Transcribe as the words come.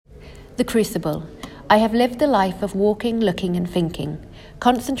The Crucible. I have lived the life of walking, looking and thinking,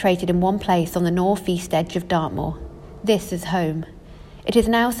 concentrated in one place on the north-east edge of Dartmoor. This is home. It is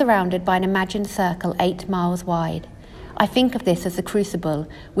now surrounded by an imagined circle 8 miles wide. I think of this as the crucible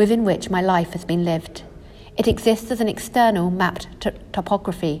within which my life has been lived. It exists as an external mapped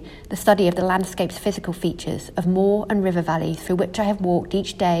topography, the study of the landscape's physical features of moor and river valleys through which I have walked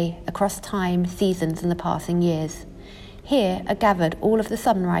each day across time, seasons and the passing years. Here are gathered all of the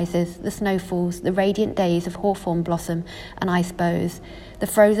sunrises, the snowfalls, the radiant days of hawthorn blossom and ice bows, the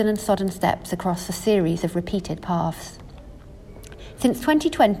frozen and sodden steps across a series of repeated paths. Since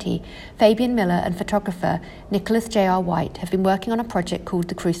 2020, Fabian Miller and photographer Nicholas J.R. White have been working on a project called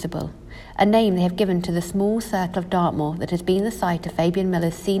The Crucible, a name they have given to the small circle of Dartmoor that has been the site of Fabian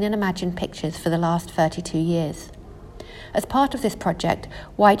Miller's seen and imagined pictures for the last 32 years. As part of this project,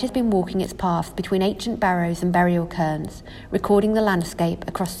 White has been walking its paths between ancient barrows and burial cairns, recording the landscape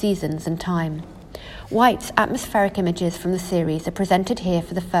across seasons and time. White's atmospheric images from the series are presented here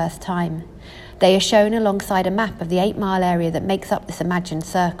for the first time. They are shown alongside a map of the 8-mile area that makes up this imagined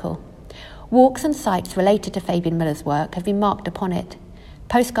circle. Walks and sites related to Fabian Miller's work have been marked upon it.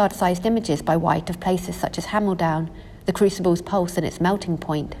 Postcard-sized images by White of places such as Hameldown, the Crucible's pulse and its melting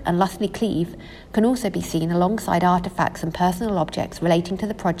point, and Lusney Cleeve can also be seen alongside artefacts and personal objects relating to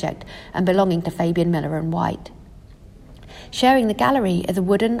the project and belonging to Fabian Miller and White. Sharing the gallery is a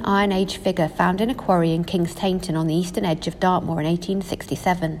wooden Iron Age figure found in a quarry in King's Tainton on the eastern edge of Dartmoor in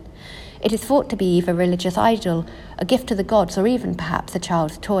 1867. It is thought to be either a religious idol, a gift to the gods, or even perhaps a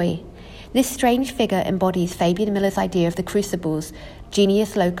child's toy. This strange figure embodies Fabian Miller's idea of the Crucible's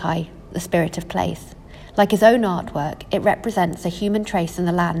genius loci, the spirit of place. Like his own artwork, it represents a human trace in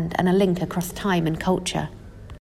the land and a link across time and culture.